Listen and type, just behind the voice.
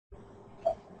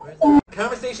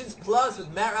Conversations Plus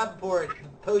with Matt Rappaport,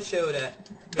 post-show to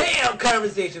Hangout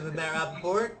Conversations with Matt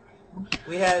Rappaport.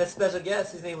 We had a special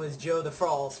guest. His name was Joe the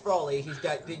Frawley. He's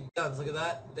got big guns. Look at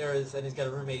that. There is, and he's got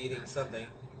a roommate eating something.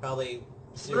 Probably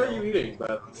cereal. What are you eating,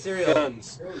 bud? Cereal.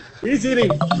 Guns. He's eating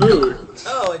food.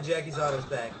 Oh, and Jackie Zahn is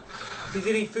back. He's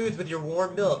eating foods with your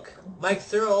warm milk. Mike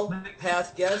Searle,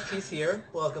 past guest, he's here.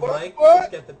 Welcome, Mike. Let's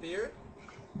get the beer.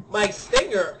 Mike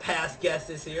Stenger, past guest,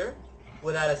 is here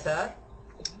without his hat.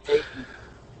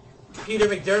 Peter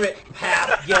McDermott,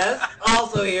 past guest,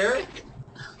 also here.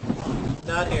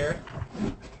 Not here.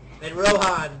 And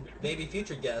Roham, maybe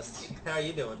future guest. How are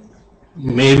you doing?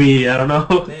 Maybe, I don't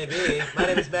know. Maybe. My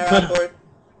name is Matt Rappaport.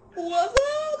 What's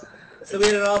up? So we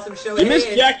had an awesome show. You missed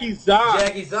Jackie Zahn.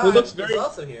 Jackie Zahn who looks very is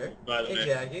also here. By the hey, way.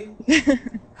 Jackie.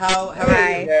 How are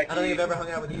you? Jackie. I don't think I've ever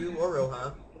hung out with you or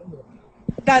Roham.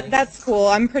 That's cool.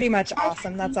 I'm pretty much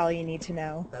awesome. That's all you need to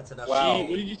know. That's enough. Wow. What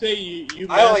did you say? You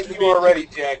I like you already,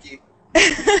 Jackie.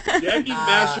 Jackie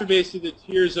masturbates to the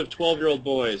tears of 12-year-old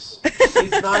boys. She's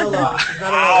not alone. She's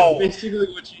not alone.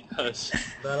 Basically what she does.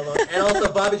 Not alone. And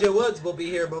also, Bobbi Jo Woods will be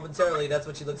here momentarily. That's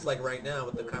what she looks like right now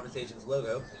with the Conversations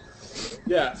logo.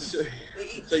 Yeah. So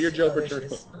you're Joe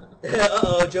Paterno.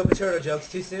 Uh-oh, Joe Paterno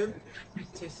jokes. Too soon?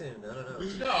 Too soon. I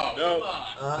don't know. No.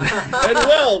 And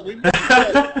well, we made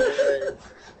that.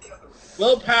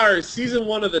 Well, Power, season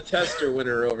 1 of the Tester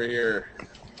winner over here.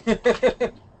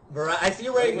 I see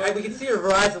you're wearing. We can see your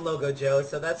Verizon logo, Joe.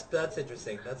 So that's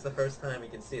interesting. That's the first time we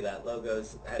can see that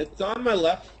logos. It's on my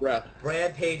left breath.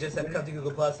 Brand pages have come to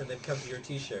Google Plus and they've come to your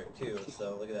T-shirt too.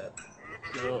 So look at that.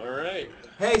 Oh, all right.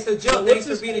 Hey, so Joe, thanks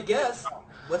for being a guest.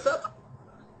 What's up?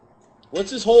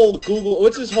 What's this whole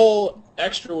What's this whole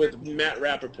extra with Matt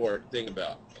Rappaport thing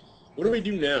about? What do we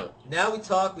do now? Now we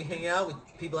talk. We hang out.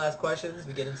 People ask questions.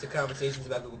 We get into conversations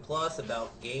about Google Plus,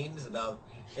 about games, about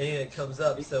anything that comes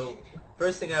up. So.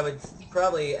 First thing I would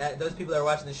probably, those people that are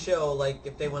watching the show, like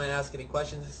if they want to ask any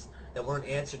questions that weren't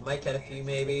answered, Mike had a few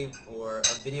maybe, or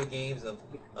of video games, of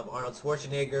Arnold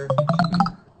Schwarzenegger,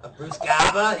 of Bruce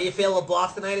Gaba. Do you feel a little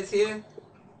Bostonitis here?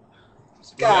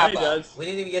 Yeah, he does. We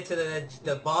didn't even get to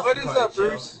the Boston part. What is up,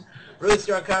 Bruce? Bruce,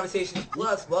 you're on Conversations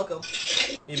Plus. Welcome.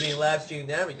 You're being live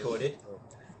streamed and recorded.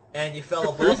 And you fell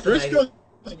a Bostonitis. Bruce goes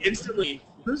instantly.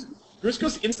 Bruce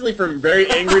goes instantly from very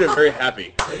angry to very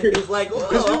happy. He's like, whoa,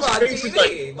 I'm on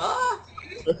TV, Ma.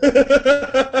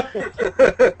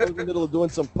 I was in the middle of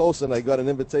doing some posts, and I got an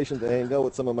invitation to hang out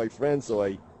with some of my friends, so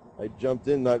I jumped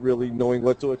in not really knowing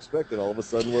what to expect, and all of a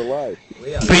sudden we're live.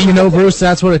 But you know, Bruce,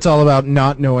 that's what it's all about,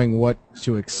 not knowing what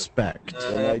to expect.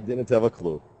 And I didn't have a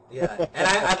clue. Yeah, and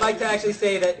I'd like to actually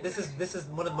say that this is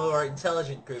one of the more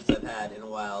intelligent groups I've had in a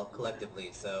while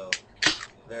collectively, so...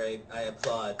 I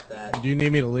applaud that. Do you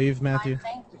need me to leave, Matthew?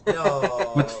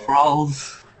 No. With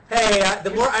FRAWLZ. Hey,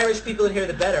 the more Irish people in here,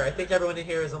 the better. I think everyone in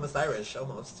here is almost Irish,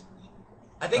 almost.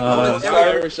 I think almost everyone.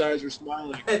 Irish eyes were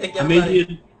smiling. I think everybody.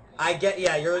 Maybe. I get.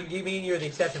 Yeah, you mean you're the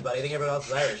exception, buddy. I think everyone else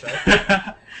is Irish,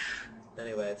 right?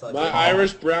 Anyway, it's all My good.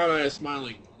 Irish brown eye is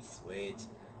smiling. Sweet.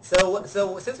 So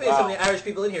since we have so many Irish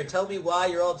people in here, tell me why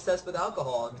you're all obsessed with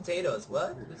alcohol and potatoes.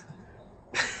 What?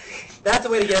 That's a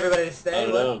way to get everybody to stay. I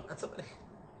don't know. That's a way.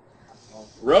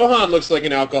 Rohan looks like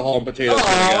an alcohol and potatoes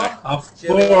kind of guy. Of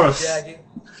Joey, course. Jackie.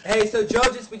 Hey, so Joe,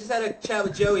 we just had a chat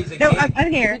with Joe. He's a No,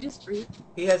 I'm here.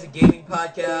 He has a gaming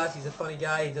podcast. He's a funny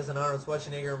guy. He does an Arnold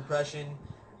Schwarzenegger impression,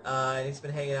 and he's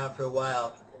been hanging out for a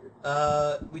while.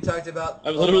 We talked about.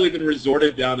 I've literally been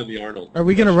resorted down to the Arnold. Are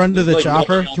we gonna run to the Like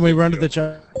chopper? nothing Can we else run to to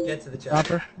the Get to the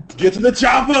chopper. chopper? Get to the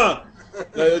chopper!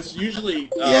 It's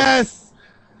usually... Yes!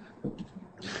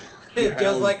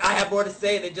 Joe's like, I have more to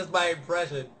say than just my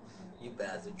impression. You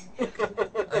bastards.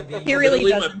 He really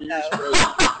literally doesn't my know.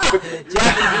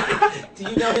 Jackie,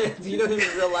 do you know him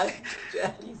in real life?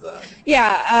 Jackie,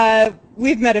 Yeah,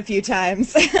 we've met a few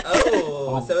times.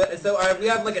 Oh, so are we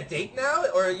have like a date now,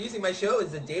 or are you using my show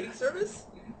as a dating service?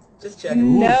 Just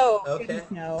checking. No. Okay. Goodness,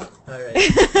 no. All right.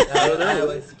 I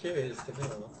was curious to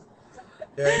know.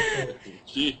 Very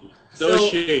cool. So is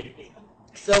she.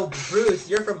 So Bruce,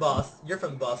 you're from Boston. You're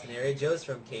from the Boston area. Joe's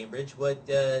from Cambridge. What?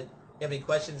 You have any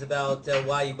questions about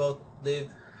why you both live?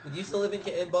 You still live in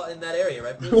that area,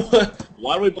 right, Bruce?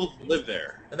 Why do we both live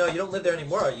there? No, you don't live there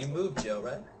anymore. You moved, Joe,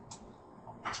 right?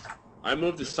 I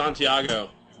moved to Santiago.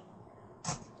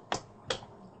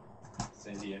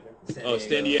 San Diego.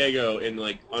 San Diego in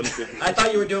like I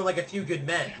thought you were doing like A Few Good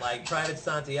Men, like Private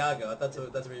Santiago. I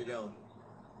thought that's where you're going.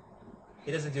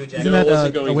 He doesn't do a jacket. Isn't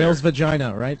that a whale's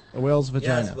vagina, right? A whale's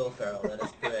vagina. Yes, Will Ferrell. That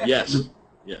is correct.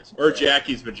 Yes. Or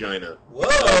Jackie's vagina.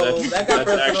 Whoa, that got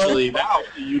personal. Actually,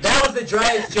 that was the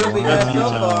driest joke we've had so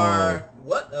far.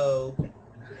 What? Oh.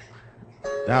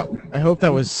 I hope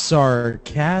that was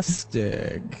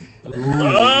sarcastic.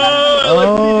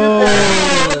 Oh,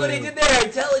 look what he did there!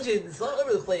 Intelligence all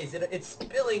over the place. It's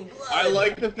spilling blood. I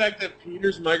like the fact that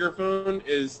Peter's microphone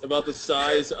is about the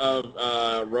size of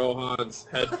Rohan's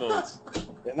headphones.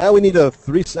 And now we need a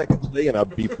 3-second delay in our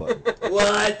beep button.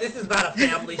 What? This is not a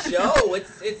family show.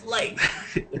 It's late.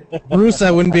 Bruce,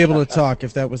 I wouldn't be able to talk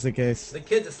if that was the case. The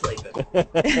kids are sleeping.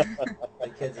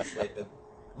 The kids are sleeping.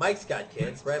 Mike's got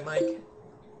kids, right, Mike?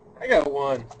 I got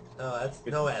one. Oh, that's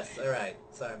no S. All right.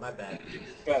 Sorry, my bad.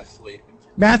 Fast sleep.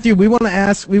 Matthew, we want to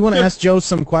ask Joe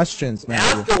some questions,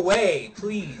 Matthew. Ask away,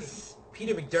 please.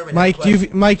 Peter McDermott.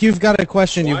 Mike, you've got a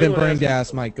question you've Why been do I burning to ask-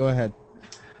 ask. Mike, go ahead.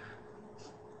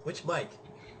 Which Mike?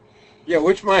 Yeah,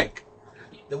 which mic?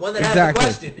 The one that has the Exactly.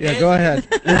 question. Yeah, And- go ahead.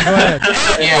 Go ahead.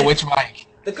 Yeah, which mic?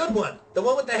 The good one. The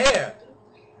one with the hair.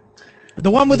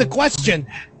 The one with the question.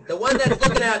 The one that's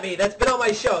looking at me. That's been on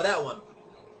my show. That one.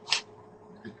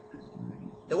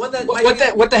 The one that.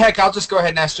 What the heck? I'll just go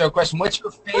ahead and ask Joe a question. What's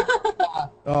your favorite?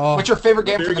 Oh, What's your favorite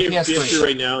game Favorite for the game for PS3 PS3?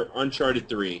 right now, Uncharted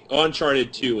 3. Oh,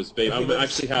 Uncharted 2 was big. I'm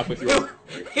actually halfway through.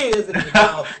 He doesn't even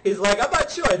know. He's like, I'm not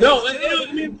sure. I think No, it's you know,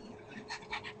 I mean,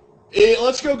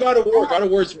 let's go God of War. God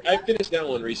of War's. I finished that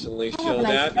one recently. So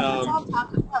that.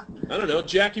 I don't know,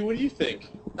 Jackie. What do you think?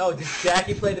 Oh, did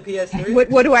Jackie play the PS3?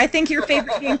 What do I think your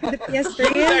favorite game for the PS3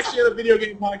 She's is? actually on a video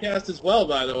game podcast as well,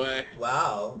 by the way.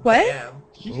 Wow. What? Damn.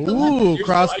 ooh, You're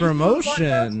cross still- are you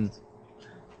still on a promotion.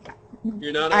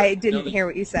 You're not. I didn't hear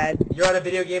what you said. You're on a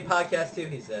video game podcast too,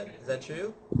 he said. Is that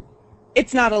true?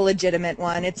 It's not a legitimate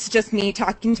one. It's just me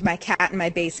talking to my cat in my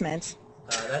basement.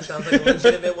 That sounds like a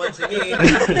legitimate one to me.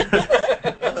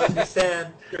 I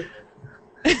understand.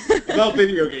 About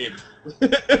video games.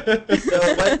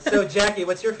 So Jackie,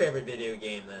 what's your favorite video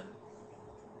game then?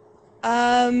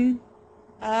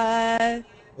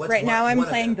 What's Right now I'm one of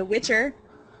playing them? The Witcher.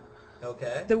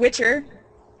 Okay. The Witcher.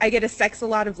 I get to sex a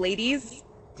lot of ladies.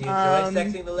 Do you enjoy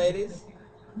sexing the ladies?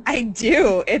 I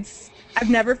do. I've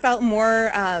never felt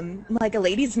more like a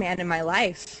ladies' man in my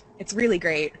life. It's really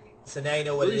great. So now you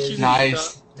know what it is.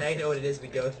 Nice. Now you know what it is we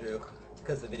go through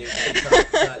because the video game is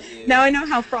not you. Now I know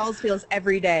how FRAWLZ feels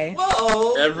every day.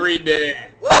 Whoa! Every day.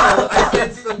 Whoa! I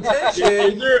sense some tension.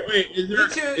 Is You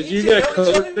two that know each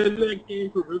code other? in that game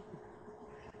for Ruth?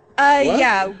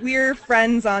 Yeah, we're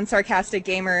friends on Sarcastic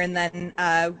Gamer, and then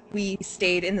we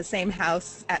stayed in the same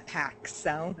house at PAX.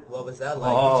 So What was that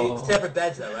like? Oh. Separate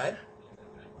beds though, right?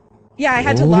 yeah, I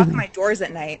had to lock my doors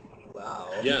at night. Wow.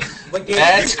 Yes. What game?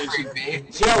 That's creepy.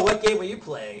 Joe, what game were you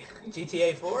playing?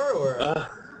 GTA 4 or?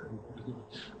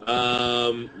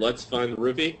 Let's find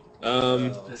Ruby.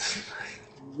 Remember,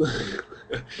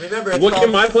 it's What game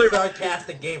am I called playing?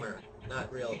 Sarcastic Gamer,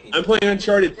 not real people. I'm playing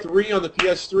Uncharted 3 on the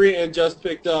PS3 and just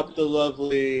picked up the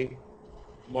lovely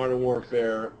Modern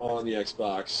Warfare on the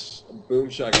Xbox. Boom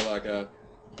shakalaka.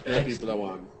 For the people that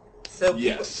want. So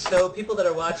Yes. so people that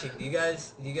are watching, do you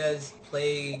guys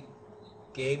play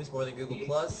games more than Google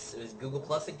Plus? Is Google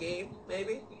Plus a game,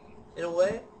 maybe, in a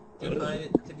way? Do you find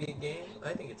it to be a game?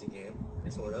 I think it's a game,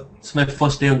 sort of. It's my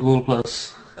first day on Google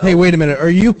Plus. Hey, wait a minute. Are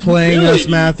you playing Really? us,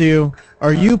 Matthew?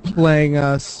 Are you playing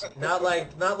us? Not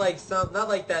like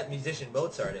that musician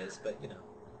Mozart is, but you know.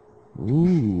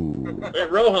 Ooh. Hey,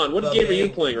 Rohan, what Well, game are you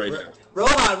hey, playing right now?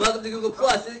 Rohan, welcome to Google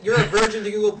Plus. You're a virgin to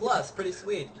Google Plus. Pretty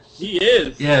sweet. He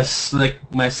is. Yes, like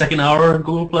my second hour on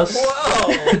Google Plus. Whoa!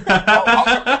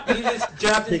 You just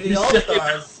jumped into the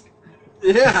All-Stars.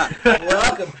 Yeah.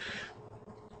 Welcome.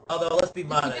 Although, let's be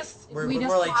modest. We're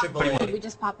more like We AAA.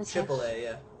 just pop his head. AAA,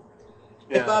 yeah.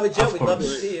 Hey, Yeah. Bobby Joe, Of we'd love to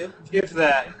course. see you. If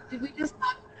that. Did we just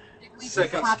pop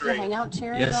Second the straight. hangout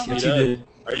chair? Yes, over? yes, you did.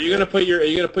 Are you gonna put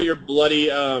your bloody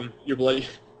your bloody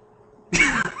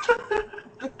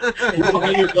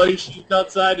sheets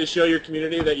outside to show your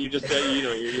community that you just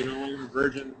you're no longer a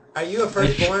virgin? Are you a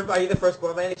firstborn? Are you the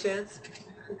firstborn by any chance?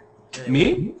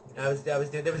 Me? I was there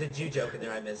was a Jew joke in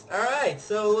there I missed. All right,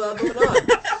 so moving on.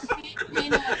 Pay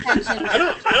no attention. I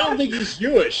don't think he's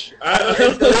Jewish. I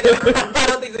don't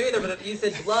think so either, but you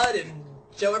said blood and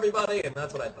show everybody, and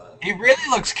that's what I thought. He really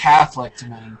looks Catholic to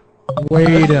me.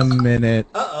 Wait a minute.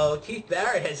 Uh-oh, Keith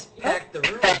Barrett has packed the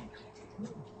room.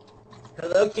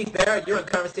 Hello, Keith Barrett. You're on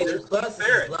Conversations Plus. This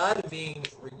is live and being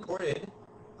recorded.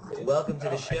 Welcome to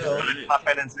the show. Pop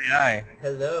in and say hi.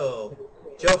 Hello.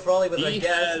 Joe Frawley was our He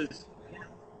guest. has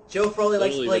Joe Frawley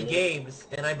likes to Totally play games,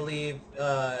 and I believe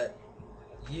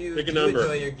you Pick a do number.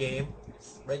 enjoy your game.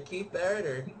 Right, Keith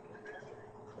Barrett,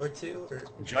 or two? Or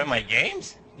Enjoy my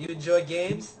games? you enjoy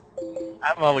games?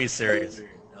 I'm always serious.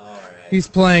 All right. He's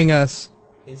playing us.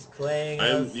 He's playing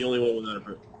I'm us. the only one without a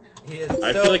He is.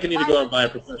 I So, feel like I need to go out and buy a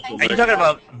professional Are you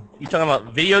talking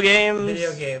about video games?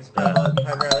 video games,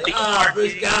 primarily. Ah,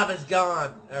 Bruce Gava's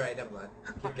gone. All right, never mind.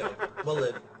 Keep going. We'll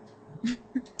live.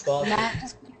 Ball. Matt,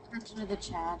 just pay attention to the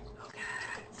chat.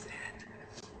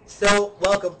 So,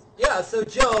 welcome. Yeah, so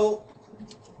Joe,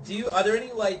 are there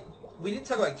any, we didn't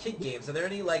talk about kid games. Are there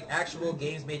any, actual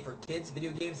games made for kids,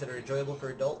 video games that are enjoyable for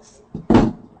adults?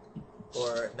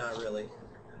 Or not really?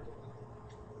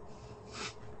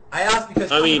 I asked because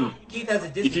Keith has a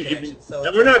Disney connection, so...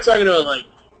 And we're not talking about,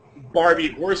 Barbie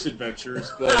horse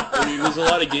adventures, but, there's a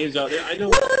lot of games out there. I know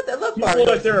What? I love Barbie.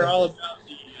 people out there are all about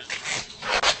the...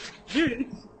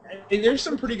 Dude, and there's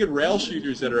some pretty good rail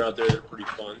shooters that are out there that are pretty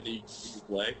fun that you can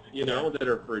play, that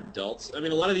are for adults. I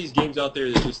mean, a lot of these games out there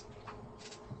that just...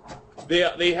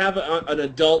 They have an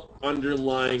adult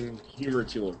underlying humor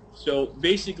to them. So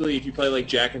basically, if you play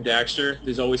Jak and Daxter,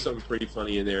 there's always something pretty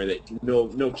funny in there that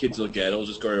no kids will get. It'll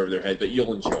just go over their head, but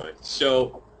you'll enjoy.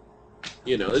 So,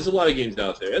 there's a lot of games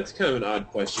out there. That's kind of an odd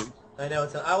question. I know,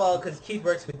 well, because Keith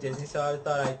works with Disney, so I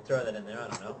thought I'd throw that in there. I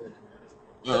don't know.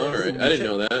 Oh, all right. I didn't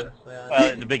know that.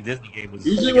 Well, the big Disney game was...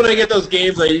 Usually when I get those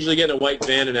games, I usually get in a white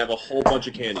van and have a whole bunch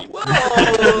of candy. Whoa!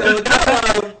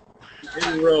 No!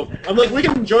 In a row. I'm like, we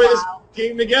can enjoy this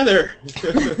game together.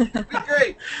 It'd be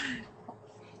great.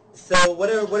 So what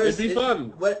are It'd be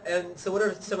fun. What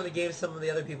are some of the games some of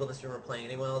the other people in this room are playing?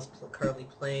 Anyone else currently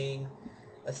playing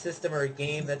a system or a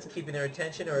game that's keeping their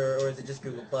attention, or is it just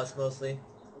Google Plus mostly?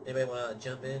 Anybody want to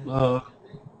jump in?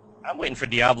 I'm waiting for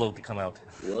Diablo to come out.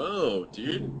 Whoa,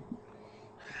 dude.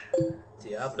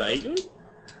 Diablo.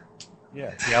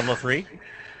 Yeah, Diablo 3.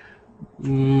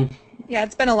 Yeah,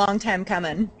 it's been a long time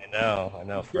coming. I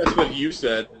know. That's what you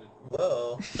said.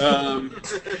 Whoa.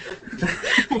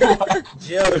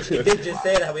 Joe, you did just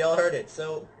say that. We all heard it.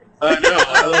 So.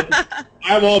 No,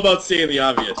 I'm all about saying the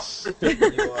obvious.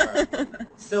 You are.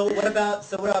 So what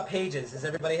about pages? Does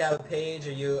everybody have a page?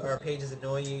 Are pages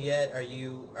annoying you yet? Are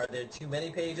there too many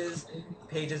pages?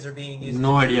 Pages are being used.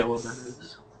 No idea what that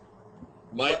is.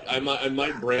 I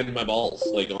might brand my balls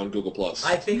on Google Plus.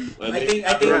 I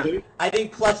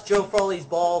think plus Joe Frawley's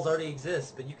balls already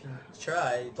exist, but you can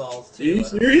try balls too. Are you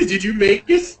serious? Did you make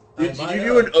this? Did you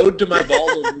do an ode to my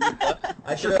balls on Google Plus?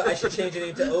 I should change the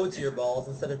name to Ode to Your Balls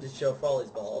instead of just Joe Frawley's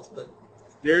balls, but.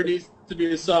 There needs to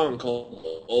be a song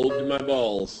called "Ode to My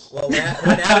Balls." Well, when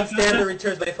Adam Stander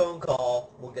returns my phone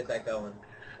call, we'll get that going.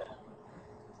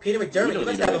 Peter McDermott, you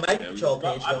must have a mic control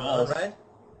page going on, right?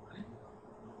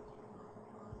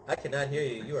 I cannot hear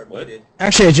you. You are muted.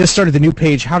 Actually, I just started the new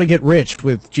page, How to Get Rich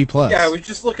with G+. Yeah, I was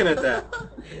just looking at that.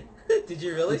 Did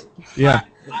you really? Yeah.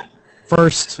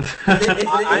 First. I'm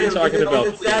talking about.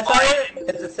 Is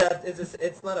it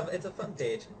satire? It's a fun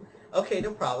page. Okay,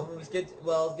 no problem. It was good.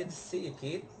 Well, it was good to see you,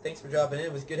 Keith. Thanks for dropping in.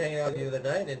 It was good hanging out with you the other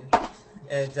night,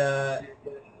 and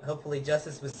hopefully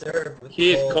justice was served. With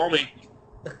Keith, call me.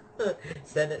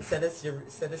 send us your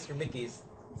Mickeys.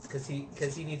 Because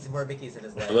he needs more Mickeys in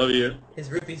his life. I love you. His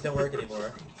rupees don't work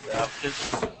anymore.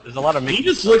 So. There's a lot of Mickey. He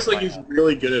just looks like he's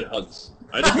really good at hugs.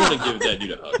 I just want to give that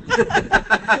dude a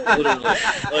hug.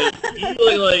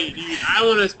 Literally. Dude, I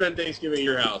want to spend Thanksgiving at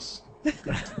your house.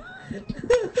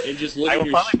 And just look I at will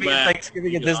your probably be swag. at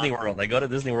Thanksgiving at Disney World. I go to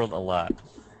Disney World a lot.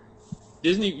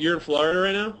 Disney, you're in Florida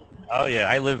right now? Oh yeah,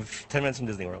 I live 10 minutes from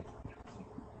Disney World.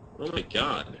 Oh my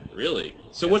god, really?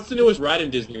 So what's the newest ride in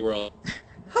Disney World?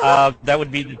 That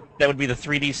would be the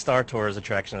 3D Star Tours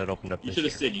attraction that opened up You this should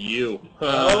year. have said you.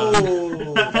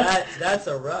 Oh, that's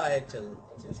a ride to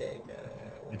take.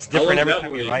 It's different How long every that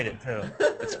time will you be? ride it too.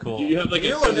 It's cool. Do you have like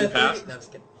You're a one of the season pass? 3D. No, I'm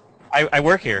just kidding. I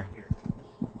work here.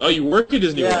 Oh, you work at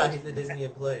Disney Yeah, World? he's a Disney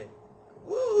employee.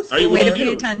 Woo, Are you- Way what to do you pay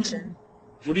do? attention.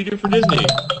 What do you do for Disney?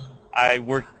 I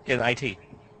work in IT.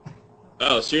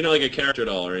 Oh, so you're not like a character at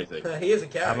all or anything? He is a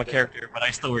character. I'm a character, but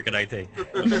I still work in IT.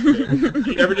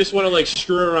 You ever just want to like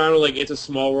screw around with like It's a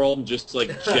Small World and just like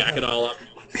jack it all up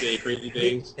and say crazy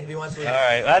things? If he wants to. All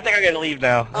right, I think I'm gonna leave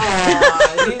now.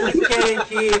 Aw, he's kidding,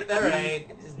 Keith. All right.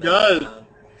 Does.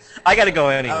 I gotta go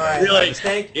anyway. All right. You're like,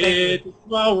 Thank It's a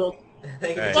Small World. you for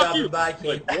Alright. dropping by, Keith.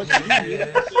 Like, what?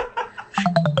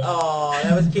 Oh,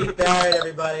 that was Keith Barrett,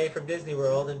 everybody, from Disney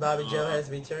World, and Bobby Joe has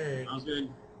returned. I was gonna...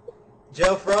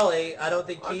 Joe Frawley, I don't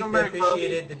think Keith Welcome back,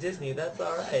 appreciated the Disney. That's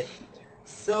all right.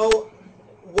 So,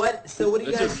 what do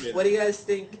you That's guys? okay. What do you guys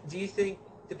think? Do you think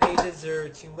the pages are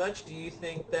too much? Do you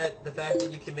think that the fact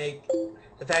that you can make,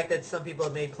 the fact that some people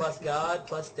have made plus God,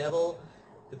 plus devil,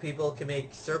 The people can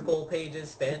make circle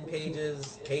pages, fan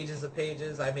pages, pages of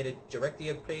pages. I made a directory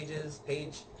of pages,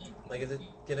 page. Like, is it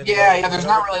gonna? Yeah. There's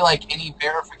not really like any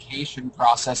verification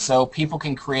process, so people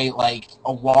can create like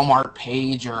a Walmart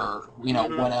page or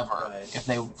whatever if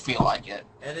they feel like it.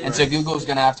 And so Google's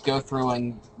gonna have to go through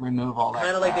and remove all that.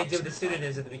 Kind of like they did with the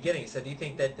pseudonyms at the beginning. So do you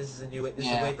think that this is a new way? This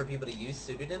is a way for people to use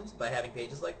pseudonyms by having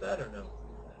pages like that, or no?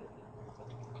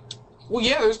 Well,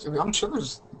 yeah. I'm sure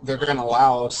they're gonna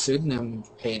allow pseudonym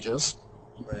pages.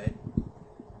 Right.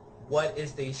 What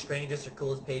is the strangest or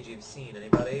coolest page you've seen?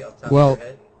 Anybody off the top Well, of your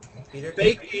head? Peter?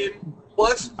 Bacon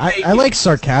plus I like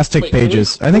sarcastic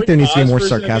pages. I think there needs to be more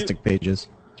sarcastic pages.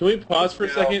 Can we pause for a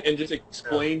second and just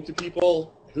explain to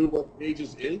people who what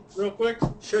pages is real quick?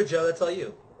 Sure, Joe. That's all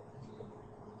you.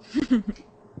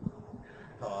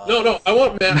 No. I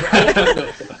want Matt.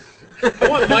 I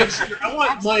want Mike. I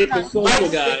want Mike, the social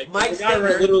guy. Mike the guy Stenger.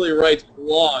 who literally writes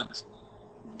blogs.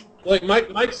 Like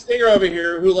Mike Stenger over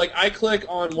here, who like I click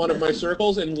on one of my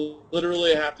circles and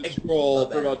literally have to scroll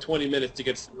for about 20 minutes to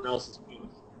get someone else's page.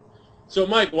 So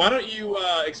Mike, why don't you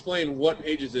explain what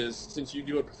Pages is, since you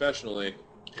do it professionally?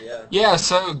 Yeah,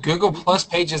 so Google Plus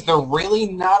pages, they're really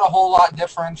not a whole lot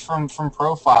different from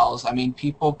profiles. I mean,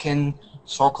 people can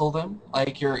circle them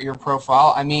like your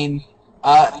profile. I mean,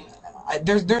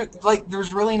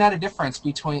 there's really not a difference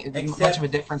between much of a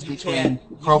difference between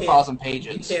profiles and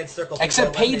pages. You can't circle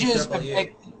except people unless they pages, circle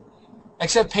you.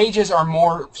 except pages are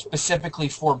more specifically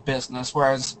for business,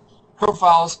 whereas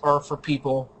profiles are for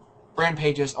people. Brand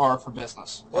pages are for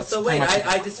business. Well, so wait,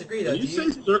 I disagree though. You say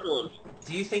circle them.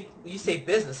 Do you think when you say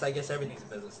business? I guess everything's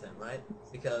business then, right?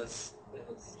 Because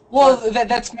well,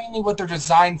 that's mainly what they're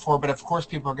designed for, but of course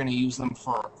people are going to use them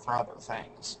for other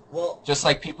things. Well, just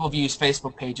like people have used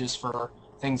Facebook pages for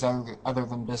things other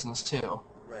than business too.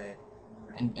 Right.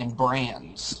 And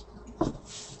brands.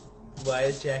 Why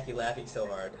is Jackie laughing so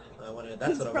hard? That's what I want to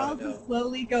know. Frawlz is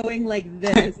slowly going like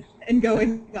this and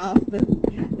going off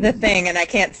the thing, and I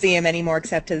can't see him anymore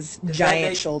except his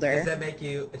giant shoulder. Does that make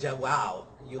you? Wow,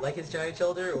 you like his giant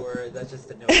shoulder, or that's just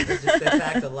a no? That's just a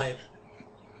fact of life.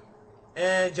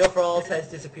 And Joe FRAWLZ has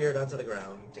disappeared onto the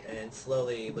ground and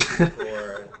slowly looking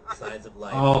for signs of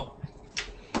life. Oh.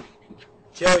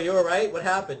 Joe, you all right? What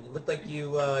happened? It looked like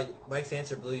Mike's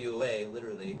answer blew you away,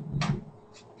 literally.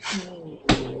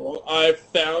 I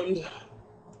found...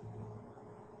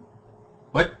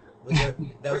 What?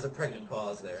 That was a pregnant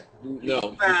pause there.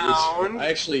 No. I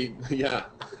actually, yeah.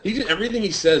 Everything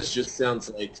he says just sounds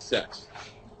like sex.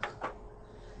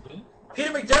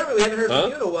 Peter McDermott, we haven't heard from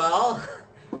you in a while.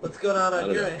 What's going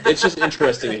on your end? It's just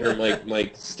interesting to hear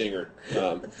Mike Stenger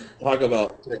talk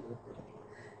about...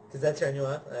 Does that turn you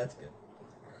on? That's good.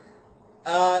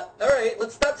 Alright,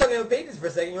 let's stop talking about pages for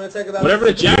a second. You want to talk about...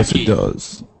 Whatever Jackie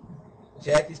does.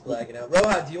 Jackie's blacking out.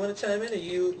 Roham, do you want to chime in?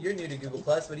 You're new to Google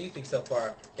Plus. What do you think so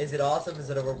far? Is it awesome? Is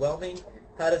it overwhelming?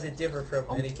 How does it differ from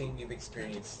anything you've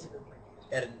experienced?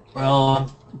 Well,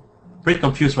 I'm pretty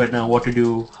confused right now what to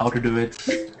do, how to do it,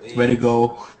 where to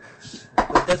go. But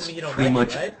it doesn't mean you don't Pretty like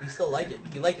much. it, right? You still like it.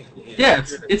 You like it. Yeah,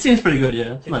 it seems pretty good,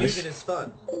 yeah. It's Confusion nice. is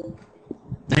fun.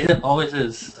 It always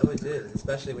is. It always is,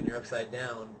 especially when you're upside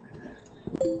down.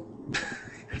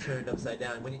 Turned upside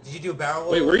down. Did you do a barrel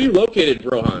roll? Wait, where are you located,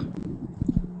 Rohan?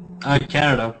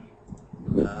 Canada.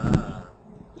 Ah.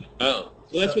 Oh,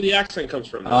 so that's where the accent comes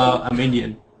from. I'm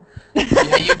Indian.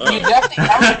 Yeah, you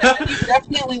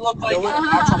definitely look like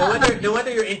No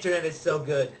wonder your internet is so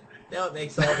good. Now it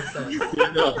makes all the sense.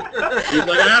 No. He's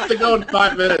like, I have to go in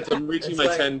 5 minutes. I'm reaching my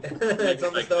 10. It's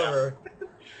almost over.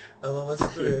 I'm almost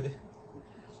screwed.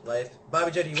 Life.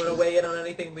 Bobbi Joe, do you want to weigh in on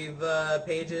anything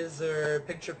pages or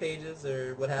picture pages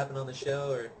or what happened on the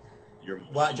show or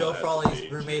why Joe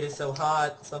Frawley's roommate is so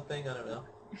hot, something? I don't know.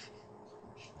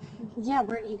 Yeah,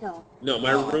 where'd he go? No,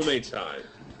 my roommate's high.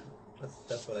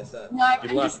 That's what I said. No, I'm He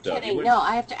just left, he kidding. went- No,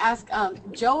 I have to ask.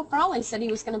 Joe Frawley said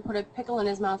he was going to put a pickle in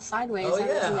his mouth sideways. Oh I don't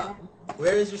yeah. know.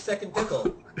 Where is your second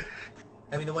pickle?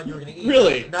 I mean the one you were going to eat.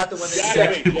 Really? Not the one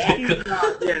that you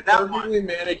Yeah, that perfectly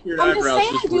manicured I'm just eyebrows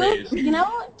saying, just dude. raised. You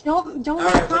know, don't All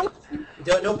right, promise.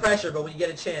 no pressure, but when you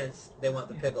get a chance, they want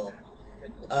the pickle.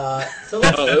 So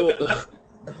let's... Oh,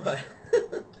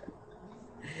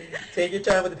 Take your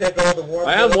time with the pickle, the warm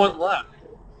I have pickle. one left.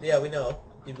 Yeah, we know.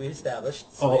 We established.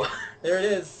 Oh. There it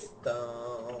is.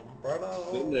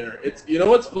 In there. It's, you know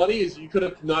what's funny is you could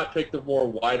have not picked a more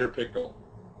wider pickle.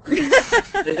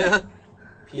 Peter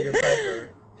Piper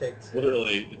picked.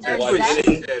 Literally. It's a There's wide that.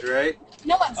 pickle. right? You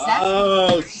know what zesty?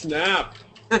 Oh, snap.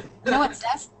 You know what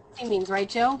zesty means, right,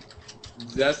 Joe?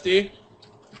 Zesty?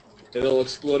 It'll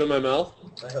explode in my mouth?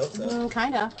 I hope so.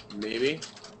 Kinda. Maybe.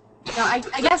 No, I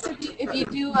guess if you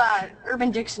do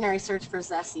Urban Dictionary search for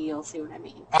Zessie, you'll see what I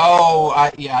mean. Oh,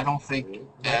 I don't think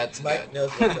that's Mike good.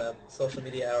 knows what's up. Social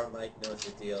media hour, Mike knows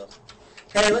the deal.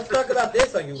 Hey, let's talk about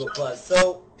this on Google+.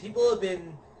 So people have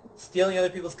been stealing other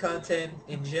people's content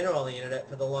in general on the internet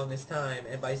for the longest time,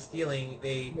 and by stealing,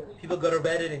 people go to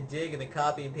Reddit and dig and they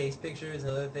copy and paste pictures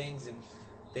and other things, and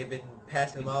they've been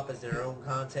passing them off as their own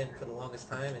content for the longest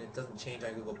time, and it doesn't change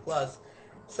on Google+.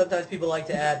 Sometimes people like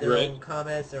to add their own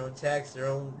comments, their own text, their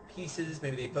own pieces.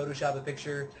 Maybe they Photoshop a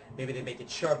picture. Maybe they make it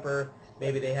sharper.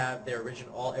 Maybe they have their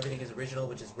original, everything is original,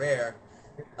 which is rare.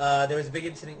 There was a big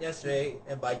incident yesterday,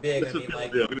 and by big, I mean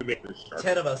like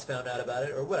 10 of us found out about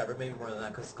it, or whatever, maybe more than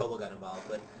that, because Scoble got involved.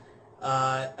 But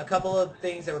a couple of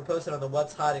things that were posted on the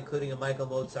What's Hot, including a Michael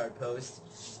Mozart post,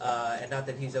 and not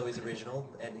that he's always original,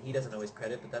 and he doesn't always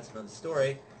credit, but that's another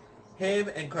story. Him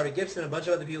and Carter Gibson and a bunch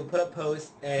of other people put up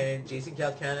posts, and Jason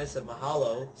Kalkanis of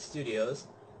Mahalo Studios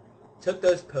took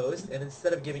those posts, and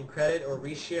instead of giving credit or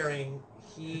resharing,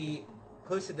 he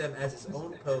posted them as his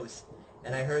own posts.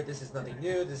 And I heard this is nothing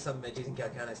new. This is something that Jason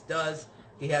Kalkanis does.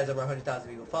 He has over 100,000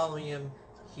 people following him.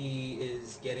 He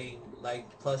is getting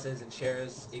like pluses and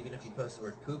shares, even if he posts the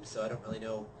word poop, so I don't really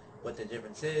know what the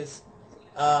difference is.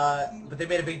 But they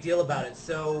made a big deal about it.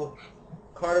 So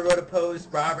Carter wrote a post.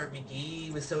 Robert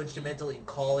McGee was so instrumental in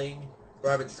calling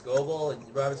Robert Scoble, and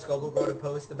Robert Scoble wrote a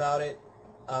post about it.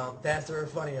 Faster or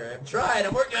funnier? I'm trying.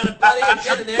 I'm working on it, buddy. I'm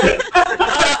getting there.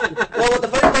 Well, the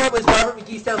funny part was Robert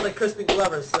McGee sounds like Crispin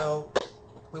Glover, so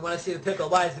we want to see the pickle.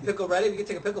 Why? Is the pickle ready? We can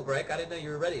take a pickle break. I didn't know you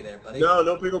were ready there, buddy.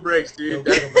 No pickle breaks, dude.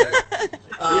 No pickle break.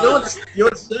 You know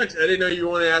what sucks? I didn't know you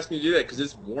wanted to ask me to do that because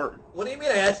it's warm. What do you mean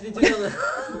I asked you to do it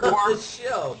on the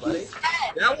show, buddy?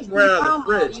 That was right out of the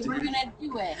fridge. You were going to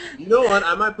do it. You know what?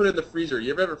 I might put it in the freezer.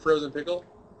 You ever have a frozen pickle?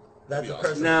 That's a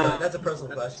personal. That's a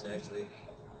personal question, actually.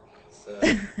 So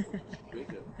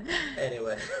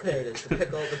anyway, there it is. The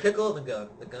pickle, and the gun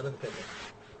and the pickle.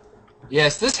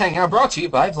 Yes, this hangout brought to you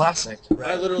by Vlasic.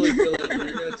 I literally feel like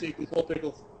you're gonna take this whole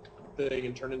pickle thing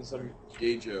and turn it into some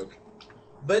gay joke.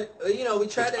 But we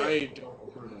try to. I don't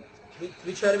approve of.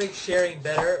 We try to make sharing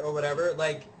better or whatever.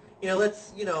 Like,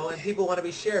 and people want to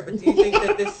be shared. But do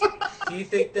you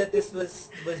think that this was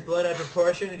blown out of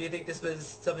proportion, or do you think this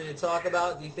was something to talk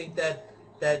about? Do you think that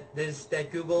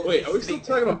Google? Wait, are we still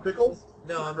talking about pickles?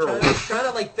 No, I'm trying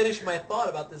to like finish my thought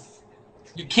about this.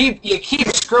 You keep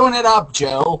screwing it up,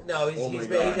 Joe. No, he's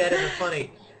adding the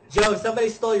funny. Joe, if somebody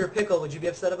stole your pickle, would you be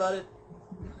upset about it?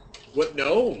 What?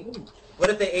 No. What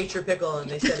if they ate your pickle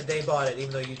and they said they bought it,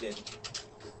 even though you didn't?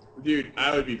 Dude,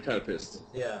 I would be kind of pissed.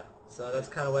 Yeah. So that's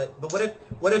kind of what. But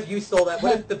what if you stole that?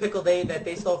 What if the pickle that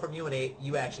they stole from you and ate,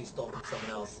 you actually stole from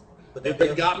someone else? If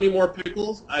they got me more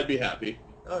pickles, I'd be happy.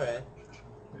 All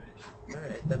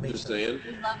right, that makes Just sense.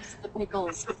 saying. He loves the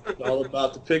pickles. It's all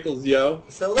about the pickles, yo.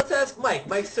 So let's ask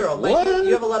Mike Searle. Mike,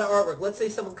 you have a lot of artwork. Let's say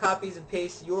someone copies and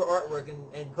pastes your artwork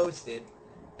and posts it,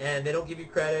 and they don't give you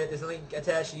credit. There's nothing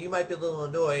attached. You might be a little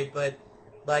annoyed, but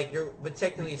but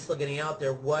technically it's still getting out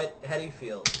there. How do you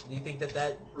feel? Do you think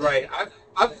that? Right.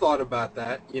 I've thought about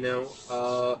that.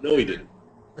 No, he didn't.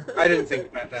 I didn't think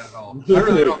about that at all. I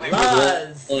really don't think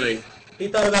Lies. He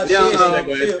thought about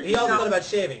shaving too. He also thought about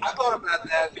shaving. I thought about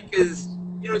that because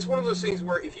it's one of those things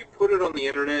where if you put it on the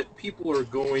internet, people are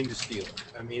going to steal it.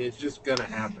 I mean, it's just going to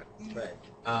happen. Right.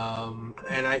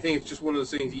 And I think it's just one of those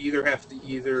things you either have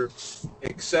to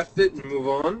accept it and move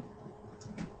on,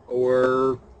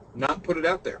 or not put it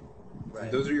out there.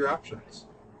 Right. Those are your options.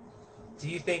 Do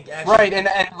you think actually? Right, and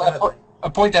a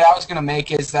point that I was going to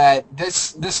make is that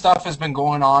this stuff has been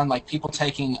going on, like people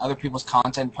taking other people's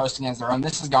content, posting as their own.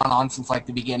 This has gone on since like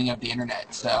the beginning of the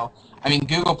internet. So, I mean,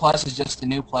 Google Plus is just a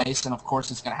new place, and of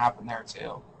course it's going to happen there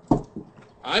too.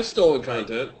 I've stolen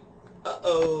content.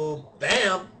 Uh-oh,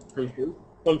 bam.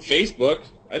 From Facebook.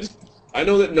 I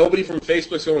know that nobody from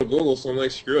Facebook's going to Google, so I'm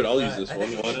like, screw it, I'll use this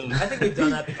one. I think we've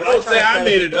done that before. I don't say I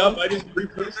made it up, I just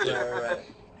reposted it. Right.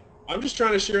 I'm just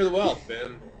trying to share the wealth,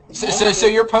 man. So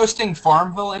you're posting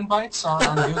Farmville invites on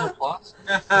Google Plus?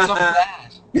 What's up with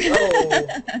that?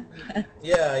 Oh.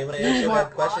 Yeah, you want to answer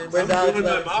that question? Where's Alex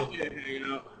Levinson?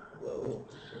 Hanging out. Whoa,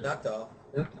 knocked off.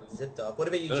 Zipped off. What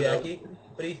about you, Jackie?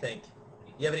 What do you think?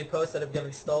 You have any posts that have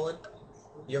been stolen?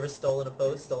 You ever stolen a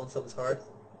post? Stolen someone's heart?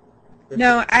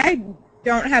 No, I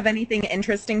don't have anything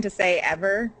interesting to say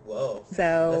ever. Whoa.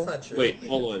 So that's not true. Wait,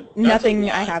 hold on. Nothing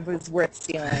I have was worth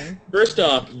stealing. First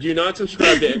off, do not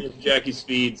subscribe to any of Jackie's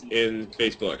feeds in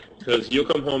Facebook, because you'll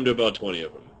come home to about 20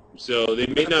 of them. So they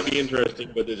may not be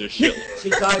interesting, but there's a shitload. She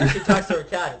talks to her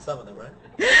cat in some of them, right?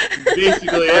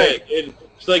 Basically,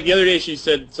 it's like the other day she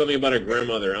said something about her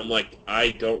grandmother. I'm like,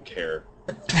 I don't care.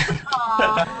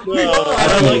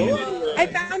 I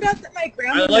found out that my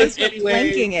grandma I knows like what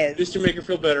planking is. just to make her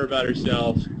feel better about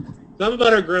herself. Something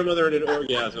about her grandmother and an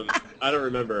orgasm. I don't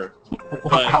remember.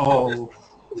 Wow.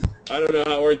 I don't know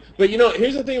how it works. But, you know,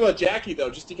 here's the thing about Jackie, though,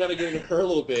 just to kind of get into her a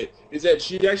little bit, is that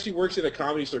she actually works in a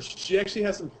comedy store. She actually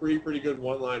has some pretty good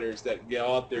one-liners that get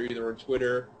out there either on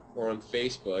Twitter or on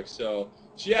Facebook. So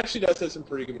she actually does have some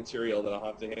pretty good material that I'll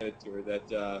have to hand it to her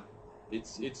that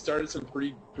it started some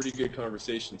pretty good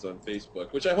conversations on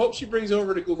Facebook, which I hope she brings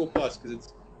over to Google+,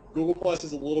 because Google+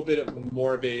 is a little bit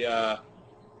more of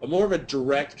a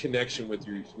direct connection with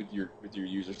your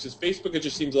users. Because Facebook, it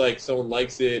just seems like someone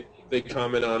likes it, they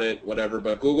comment on it, whatever.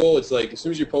 But Google, it's like as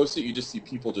soon as you post it, you just see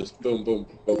people just boom, boom,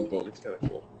 boom, boom. It's kind of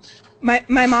cool.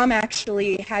 My mom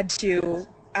actually had to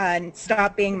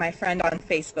stop being my friend on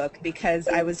Facebook because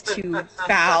I was too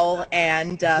foul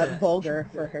and vulgar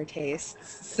for her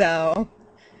tastes. So.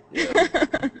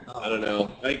 I don't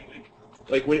know. Like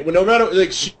when no matter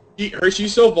like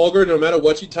she's so vulgar. No matter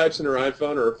what she types in her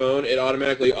iPhone or her phone, it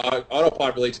automatically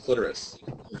auto-populates clitoris.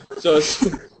 So it's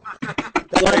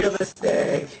like a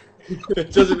mistake.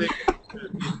 It doesn't make.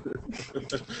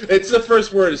 It's the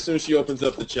first word as soon as she opens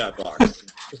up the chat box.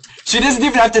 She doesn't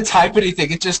even have to type anything.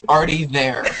 It's just already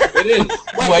there. It is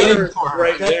waiting for her.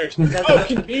 Right there. Oh,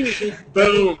 convenient.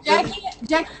 Boom. Jackie,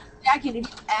 did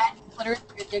you add clitoris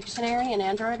to your dictionary in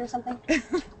Android or something?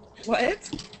 What?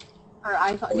 Or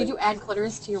iPhone? Did you add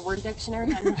clitoris to your word dictionary?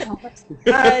 No,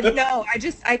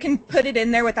 I can put it in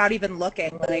there without even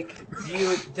looking. Like, do you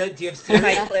have Siri?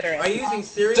 My clitoris. Are you using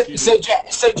Siri? So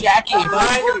Jackie,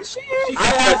 I asked Siri.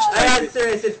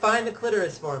 I said, find the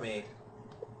clitoris for me,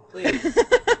 please.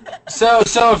 So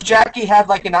if Jackie had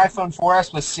like an iPhone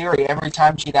 4S with Siri, every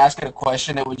time she'd ask it a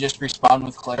question, it would just respond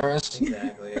with clitoris.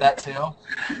 Exactly. That too.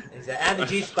 Exactly. And the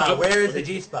G-spot. Where is the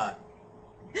G-spot?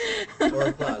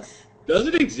 Or plus. Does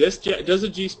it exist? Does a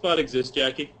G-spot exist,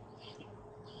 Jackie?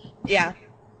 Yeah.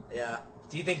 Yeah.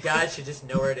 Do you think guys should just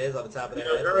know where it is on the top of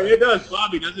their head? It does.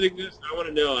 Bobbi, does it exist? I want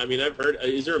to know. I mean, I've heard.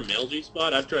 Is there a male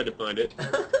G-spot? I've tried to find it.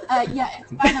 Yeah,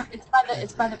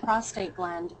 it's by the prostate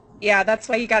gland. Yeah, that's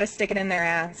why you gotta stick it in their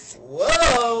ass.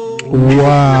 Whoa!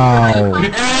 Wow.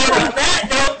 And that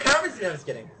note, I'm just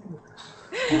kidding.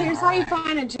 Here's how you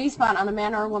find a G-spot on a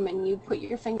man or a woman. You put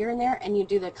your finger in there and you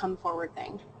do the come forward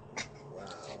thing.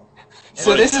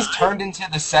 So this has turned into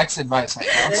the sex advice I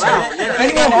know. So if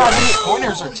anyone has any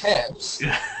pointers or tips,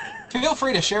 feel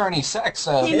free to share any sex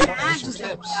Hey, pointers man, or just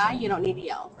tips. you don't need to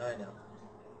yell. I know.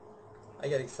 I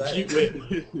get excited.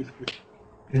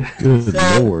 Good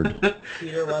lord.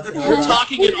 Peter wants to know We're about,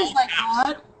 talking in Peter's all like,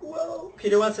 caps. what? Whoa.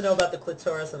 Peter wants to know about the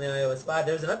clitoris on the iOS 5.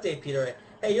 There's an update, Peter.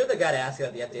 Hey, you're the guy to ask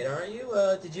about the update, aren't you?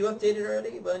 Did you update it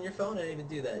already on your phone? I didn't even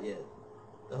do that yet.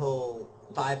 The whole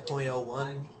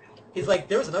 5.01. He's like,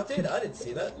 there was an update? I didn't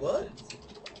see that. What?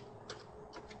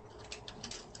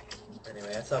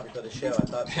 Anyway, I saw it before the show. I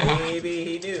thought maybe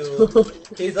he knew.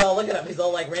 He's all looking at me. He's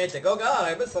all like ranting. Oh, God,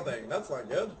 I missed something. That's not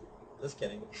good. Just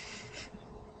kidding.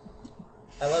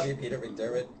 I love you, Peter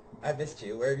McDermott. I missed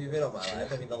you. Where have you been all my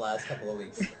life? I mean, the last couple of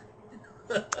weeks.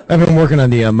 I've been working on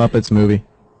the Muppets movie.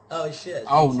 Oh, shit.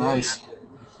 Oh, nice.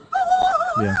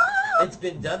 Yeah. It's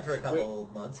been done for a couple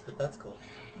of months, but that's cool.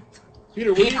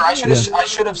 Peter, I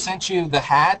should have sent you the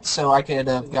hat so I could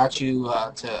have got you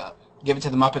to give it to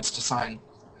the Muppets to sign.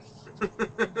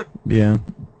 Yeah.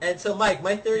 And so, Mike,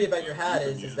 my theory about your hat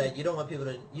is that you don't want people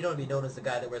to, you don't want to be known as the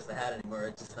guy that wears the hat anymore.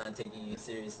 It's just not taking you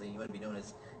seriously. You want to be known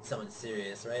as someone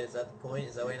serious, right? Is that the point?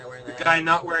 Is that why you're not wearing the hat? The guy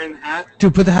not wearing the hat?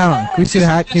 Dude, put the hat on. Can we see the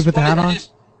hat? Can you put the hat on?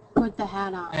 Put the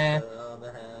hat on.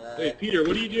 The hat. Hey, Peter,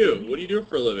 what do you do? What do you do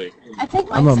for a living? I think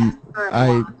I'm Mike's for a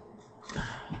blog.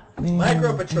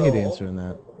 Micro I Patrol. hate answering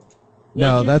that.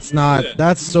 No, that's not.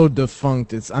 That's so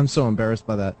defunct. I'm so embarrassed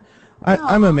by that.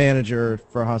 I'm a manager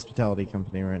for a hospitality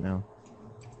company right now.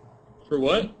 For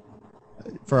what?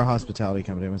 For a hospitality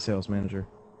company, I'm a sales manager.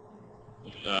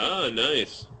 Ah,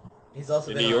 nice. He's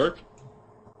also In been New York?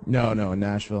 No, in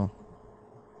Nashville.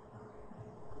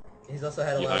 He's also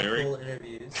had a You lot hiring? of cool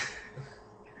interviews.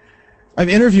 I've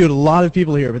interviewed a lot of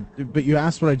people here, but you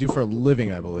asked what I do for a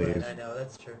living, I believe. Right, I know,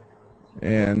 that's true.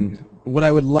 And what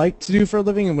I would like to do for a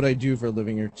living and what I do for a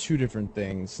living are two different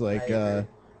things. Like,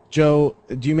 Joe,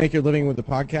 do you make your living with the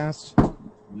podcast?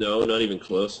 No, not even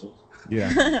close.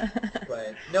 Yeah.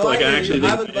 Right. No, Like, I actually,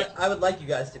 I would like you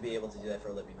guys to be able to do that for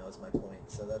a living, though, is my point.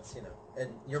 So that's, you know, and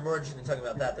you're more interested in talking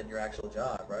about that than your actual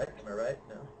job, right? Am I right?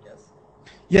 No? Yes?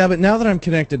 Yeah, but now that I'm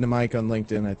connected to Mike on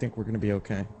LinkedIn, I think we're going to be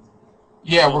okay.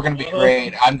 Yeah, we're gonna be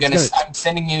great. I'm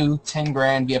sending you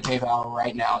 $10,000 via PayPal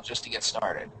right now just to get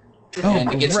started. and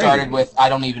to get started with, I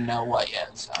don't even know what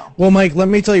yet. So. Well, Mike, let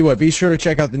me tell you what. Be sure to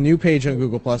check out the new page on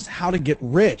Google Plus, How to Get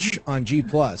Rich on G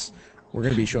Plus. We're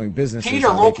going to be showing businesses.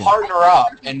 Peter, we'll partner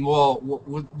up, and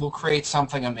we'll create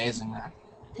something amazing there.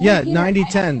 Yeah,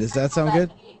 90-10. Does that sound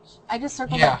good? I just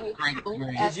circled that page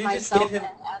Did as you just myself give him?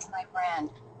 and as my brand.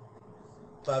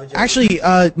 Actually,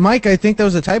 Mike, I think that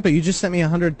was a typo. You just sent me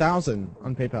 100,000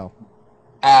 on PayPal.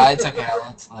 It's okay.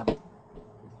 Let's let.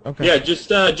 Okay. Yeah,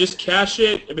 just cash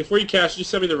it. And before you cash, just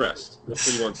send me the rest. That's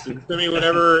what he wants. Send me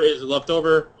whatever is left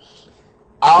over.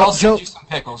 I'll send you some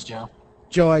pickles, Joe.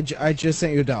 Joe, I just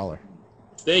sent you $1.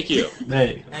 Thank you.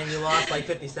 Hey. And you lost like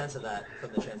 50 cents of that from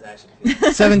the transaction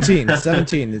fee. 17.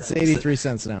 It's 83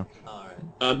 cents now. All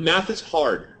right. Math is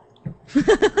hard.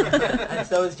 And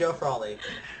so is Joe Frawley.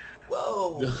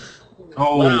 Whoa.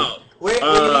 Oh. Wow. Wait,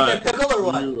 you need that pickle or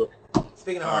what? You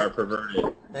Speaking of are hard.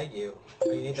 perverted. Thank you.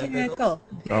 You need that pickle?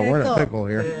 Oh, we're in a pickle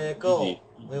here. Pickle.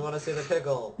 We want to see the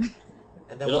pickle.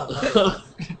 And then what?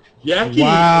 Jackie.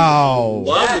 Wow.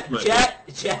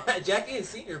 Jackie has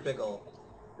seen your pickle.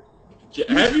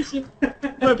 Have you seen my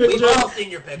pickle? We've all seen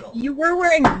your pickle. You were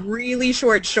wearing really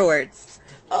short shorts.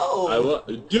 Oh.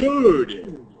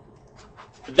 Dude.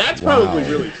 That's probably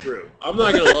really true. I'm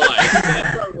not gonna lie.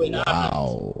 That's probably not.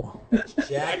 Wow.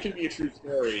 That can be a true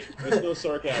story. There's no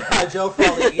sarcasm. Joe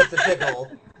Frawley eats a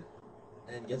pickle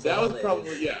and gets That all was days.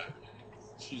 probably, yeah.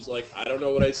 She's like, I don't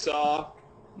know what I saw.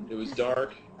 It was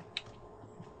dark.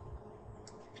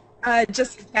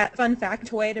 Just a fun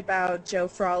factoid about Joe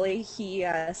Frawley. He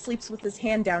sleeps with his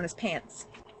hand down his pants.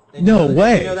 And No you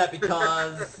way. You know that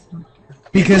because...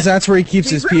 Because that's where he keeps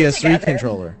We his grew PS3 together.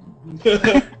 controller.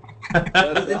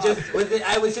 was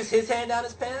it just his hand down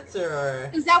his pants or?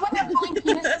 Is that what they're calling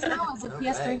penises now? Is it Okay.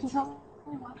 PS3 controller?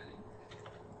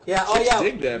 Yeah. Oh yeah.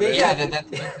 dig that, Maybe- man.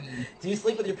 Yeah, Do you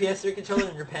sleep with your PS3 controller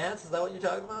in your pants? Is that what you're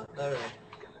talking about? All right.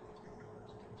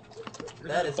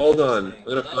 That is. Hold on. interesting.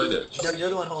 I'm gonna find it. No, you're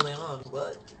the one holding on.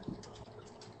 What?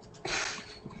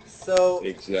 So,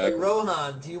 Exactly.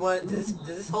 Roham, does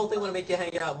this whole thing want to make you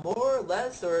hang out more,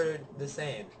 less, or the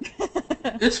same?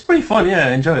 It's pretty fun, yeah,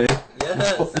 enjoy it.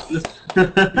 Yes.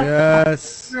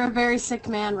 Yes. You're a very sick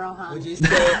man, Rohan. Would you say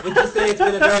it's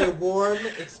been a very warm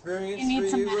experience You need for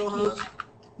some you, Roham? medication.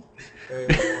 Very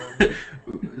warm.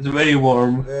 It's very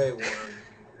warm. Very warm.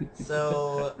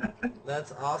 So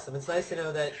that's awesome. It's nice to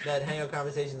know that Hangout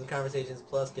Conversations and Conversations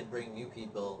Plus can bring new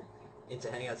people into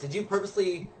Hangouts. Did you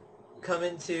purposely come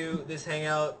into this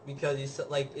Hangout because you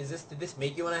like? Did this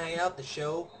make you want to hang out? The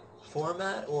show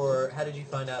format, or how did you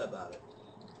find out about it?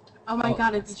 Oh my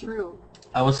god, it's true.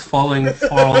 I was following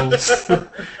FRAWLZ.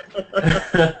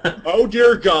 Oh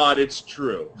dear God, it's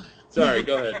true. Sorry,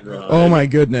 go ahead, Ron. Oh my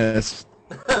goodness.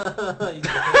 You did the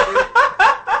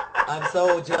picture? I'm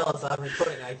so jealous. I'm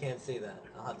recording. I can't see that.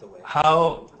 I'll have to wait.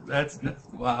 How? That's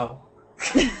wow.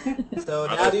 So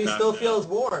now, do you still feel as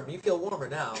warm? You feel warmer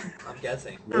now, I'm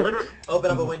guessing. Warmer?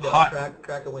 Open up a window. Hot.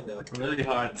 Crack a window. Really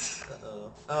hot.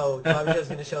 Uh-oh. Oh, Bobby Joe's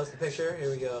going to show us the picture. Here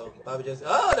we go. Bobby Joe's...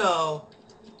 Oh, no!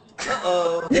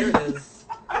 Uh-oh. There it is.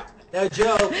 Now,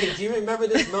 Joe, do you remember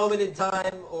this moment in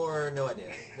time or no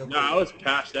idea? No, I was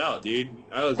passed out, dude.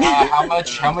 I was. how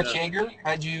much Jaeger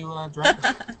had you drank?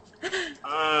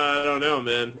 I don't know,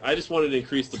 man. I just wanted to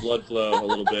increase the blood flow a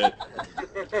little bit.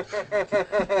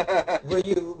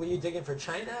 Were you digging for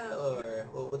China or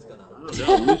what's going on? I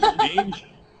don't know. Loose change?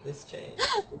 This change.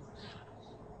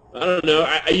 I don't know.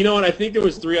 You know what? I think there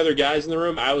was 3 other guys in the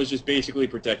room. I was just basically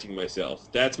protecting myself.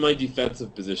 That's my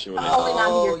defensive position when I Holding on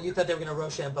to Oh, your- you thought they were going to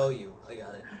Rochambeau you. I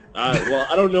got it. well,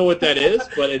 I don't know what that is,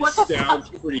 but it What the sounds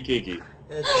pretty kinky.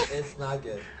 It's not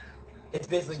good. It's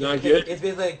basically It's not getting good? It's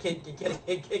basically like a kid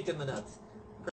getting kicked in the nuts.